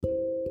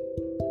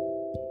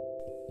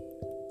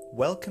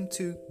Welcome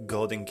to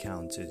God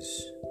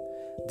Encounters.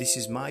 This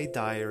is my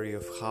diary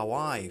of how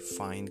I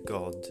find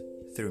God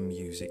through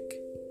music.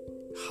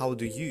 How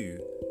do you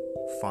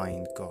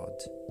find God?